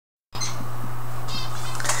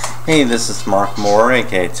Hey, this is Mark Moore,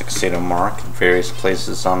 aka Tuxedo Mark, in various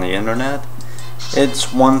places on the internet. It's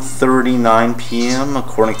 1:39 p.m.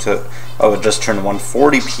 according to, it just turned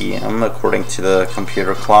 1:40 p.m. according to the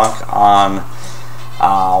computer clock on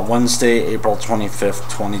Wednesday, April 25th,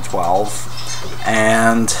 2012.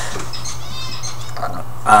 And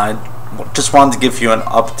I just wanted to give you an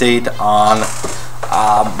update on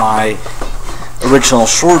my original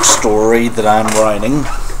short story that I'm writing.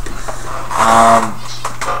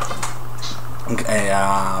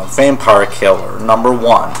 Vampire Killer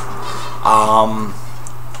 #1.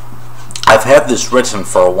 I've had this written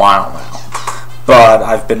for a while now, but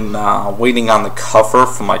I've been waiting on the cover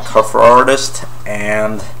from my cover artist,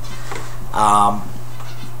 and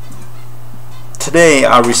today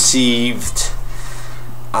I received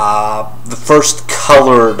the first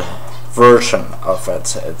colored version of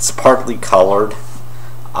it. It's partly colored.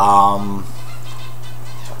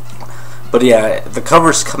 But yeah, the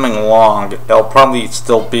cover's coming along. It'll probably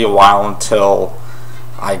still be a while until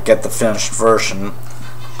I get the finished version.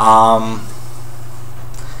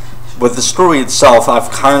 With the story itself, I've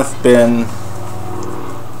kind of been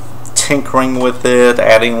tinkering with it,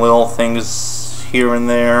 adding little things here and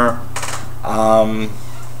there.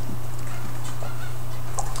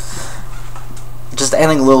 Just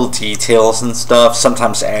adding little details and stuff,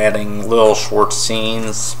 sometimes adding little short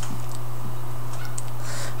scenes.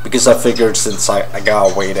 Because I figured since I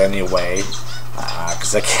gotta wait anyway,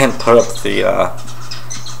 because I can't put up the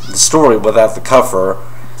story without the cover,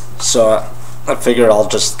 so I figured I'll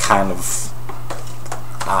just kind of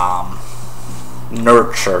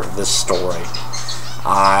nurture this story.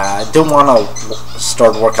 I don't want to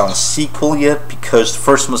start work on a sequel yet because the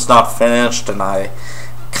first one's not finished, and I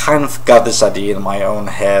kind of got this idea in my own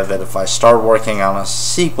head that if I start working on a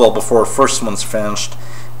sequel before the first one's finished,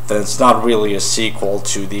 then it's not really a sequel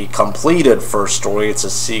to the completed first story, it's a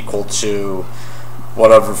sequel to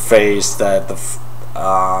whatever phase that the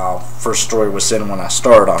first story was in when I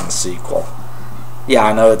started on the sequel. Yeah,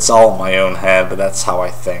 I know it's all in my own head, but that's how I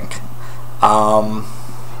think.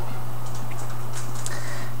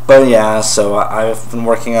 But yeah, so I've been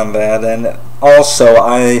working on that, and also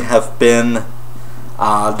I have been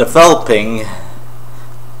developing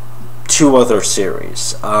two other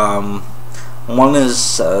series. One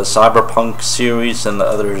is a cyberpunk series, and the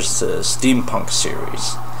other is a steampunk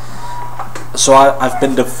series. So I've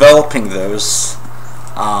been developing those,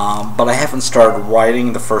 but I haven't started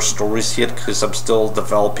writing the first stories yet because I'm still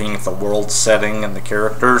developing the world setting and the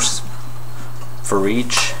characters for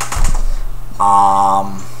each.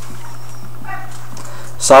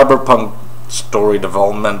 Cyberpunk story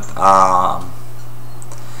development,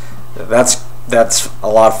 that's a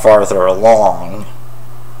lot farther along.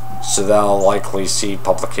 So that'll likely see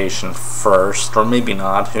publication first, or maybe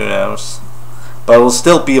not, who knows. But it will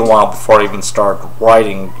still be a while before I even start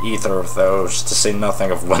writing either of those, to say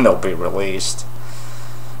nothing of when they'll be released.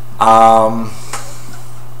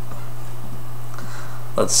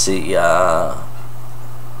 Let's see, I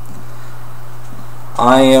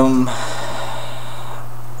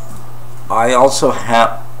also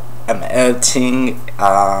am editing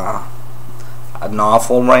a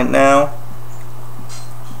novel right now.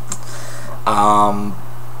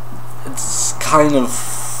 It's kind of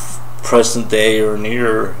present day or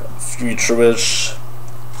near future-ish,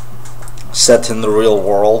 set in the real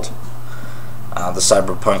world. The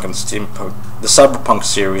cyberpunk and steampunk. The cyberpunk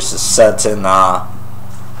series is set in the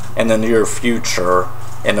near future,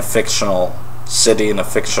 in a fictional city, in a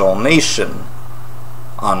fictional nation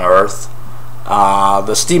on Earth.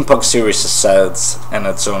 The steampunk series is set in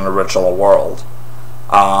its own original world.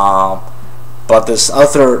 But this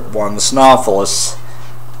other one, this novel, it's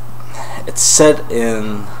set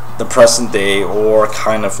in the present day or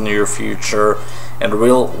kind of near future in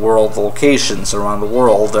real world locations around the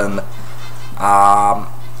world, and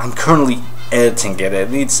I'm currently editing it. It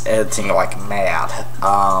needs editing like mad.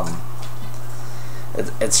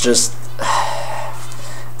 It's just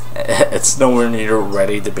it's nowhere near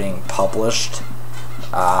ready to being published.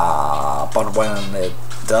 But when it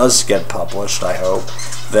does get published, I hope,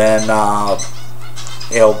 then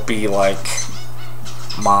it'll be like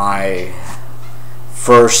my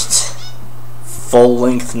first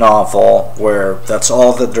full-length novel where that's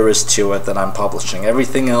all that there is to it that I'm publishing.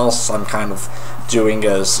 Everything else I'm kind of doing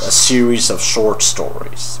as a series of short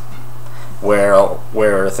stories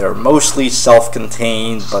where they're mostly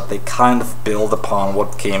self-contained, but they kind of build upon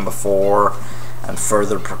what came before and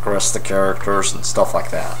further progress the characters and stuff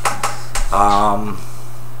like that.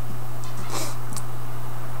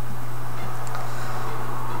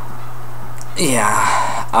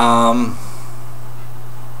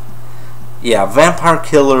 yeah, Vampire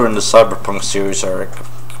Killer and the Cyberpunk series are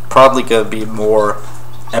probably going to be more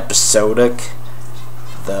episodic.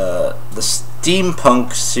 The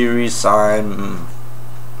Steampunk series, I'm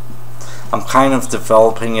kind of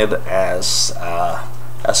developing it as a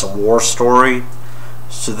war story,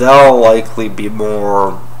 so that'll likely be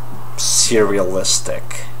more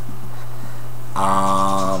serialistic.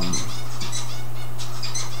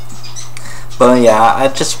 But yeah, I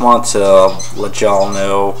just want to let y'all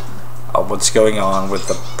know what's going on with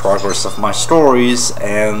the progress of my stories,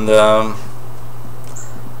 and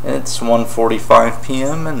it's 1:45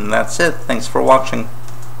 p.m. and that's it. Thanks for watching.